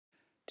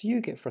Do you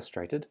get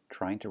frustrated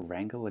trying to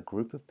wrangle a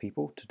group of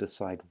people to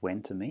decide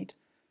when to meet?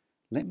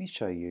 Let me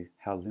show you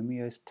how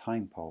Loomio's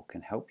time poll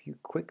can help you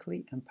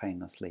quickly and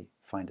painlessly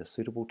find a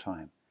suitable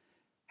time,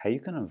 how you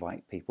can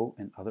invite people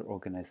in other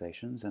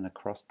organizations and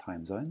across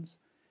time zones,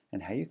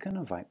 and how you can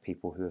invite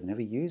people who have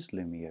never used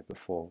Loomio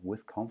before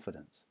with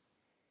confidence.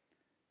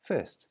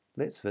 First,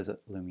 let's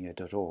visit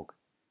loomio.org.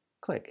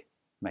 Click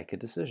Make a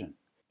Decision.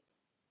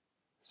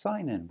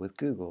 Sign in with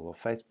Google or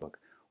Facebook,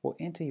 or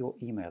enter your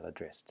email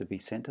address to be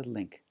sent a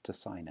link to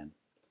sign in.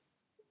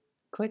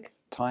 Click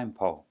Time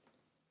Poll.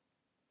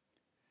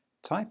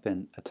 Type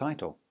in a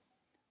title,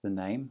 the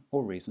name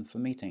or reason for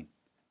meeting,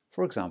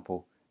 for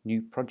example,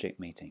 New Project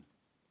Meeting.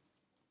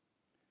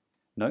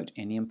 Note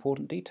any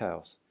important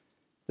details.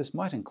 This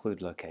might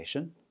include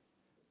location.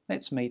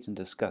 Let's meet and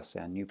discuss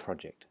our new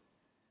project.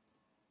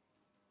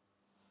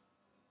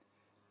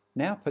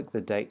 Now pick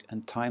the date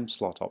and time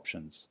slot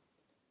options.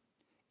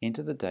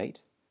 Enter the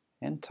date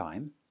and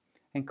time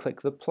and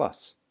click the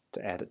plus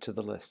to add it to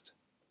the list.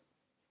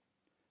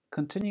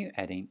 Continue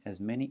adding as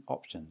many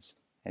options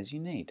as you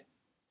need.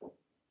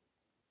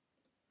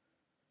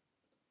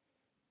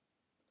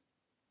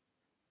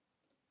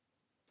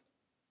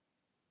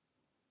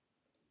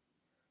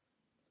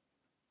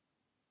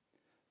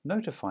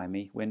 Notify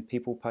me when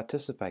people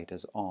participate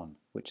is on,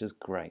 which is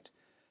great.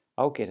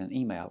 I'll get an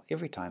email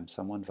every time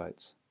someone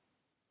votes.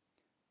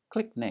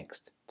 Click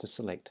Next to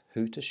select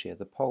who to share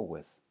the poll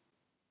with.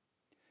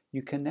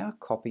 You can now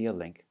copy a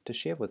link to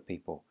share with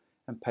people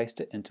and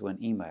paste it into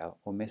an email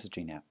or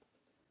messaging app.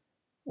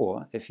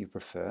 Or, if you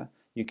prefer,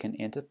 you can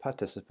enter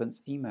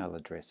participants' email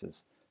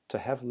addresses to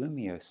have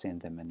Loomio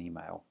send them an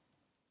email.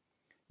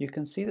 You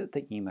can see that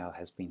the email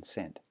has been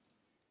sent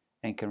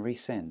and can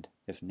resend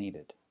if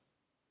needed.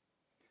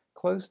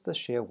 Close the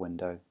share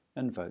window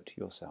and vote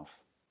yourself.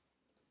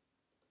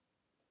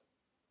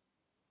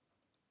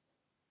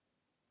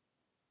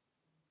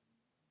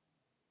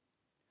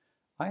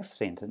 I've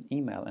sent an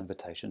email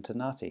invitation to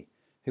Nati,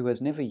 who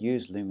has never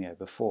used Loomio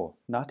before.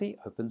 Nati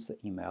opens the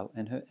email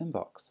in her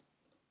inbox.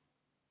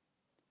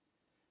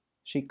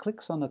 She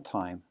clicks on a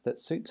time that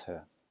suits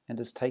her and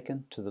is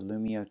taken to the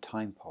Loomio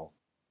time poll.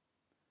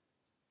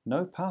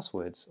 No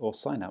passwords or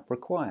sign-up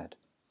required.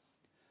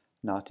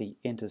 Nati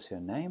enters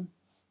her name,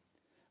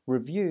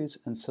 reviews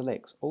and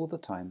selects all the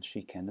times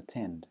she can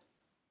attend.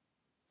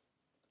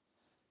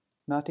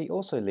 Nati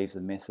also leaves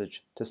a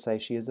message to say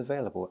she is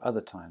available other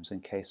times in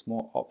case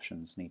more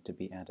options need to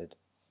be added.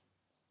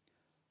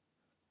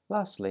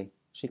 Lastly,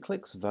 she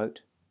clicks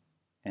Vote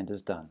and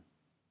is done.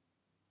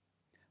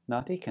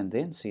 Nati can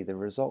then see the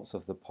results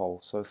of the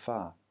poll so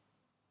far.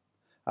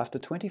 After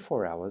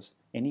 24 hours,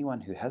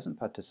 anyone who hasn't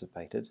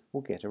participated will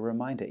get a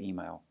reminder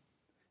email.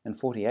 In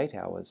 48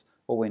 hours,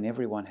 or when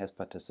everyone has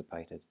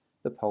participated,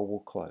 the poll will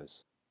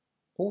close.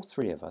 All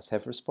three of us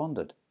have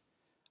responded.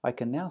 I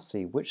can now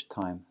see which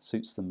time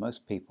suits the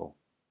most people.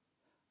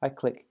 I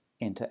click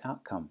Enter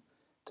Outcome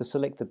to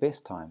select the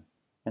best time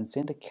and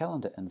send a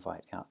calendar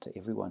invite out to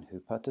everyone who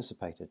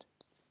participated.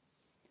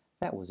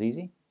 That was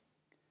easy.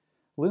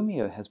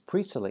 Loomio has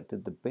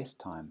pre-selected the best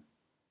time.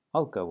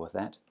 I'll go with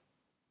that.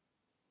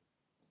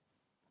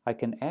 I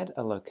can add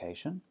a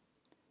location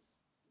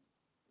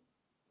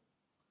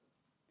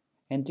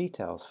and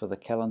details for the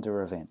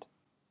calendar event.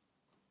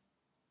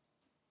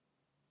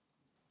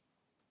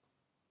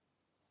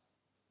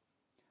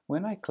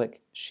 When I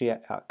click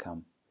Share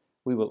Outcome,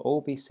 we will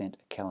all be sent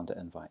a calendar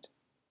invite.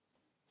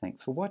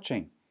 Thanks for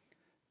watching.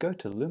 Go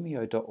to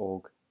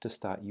loomio.org to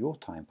start your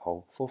time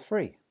poll for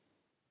free.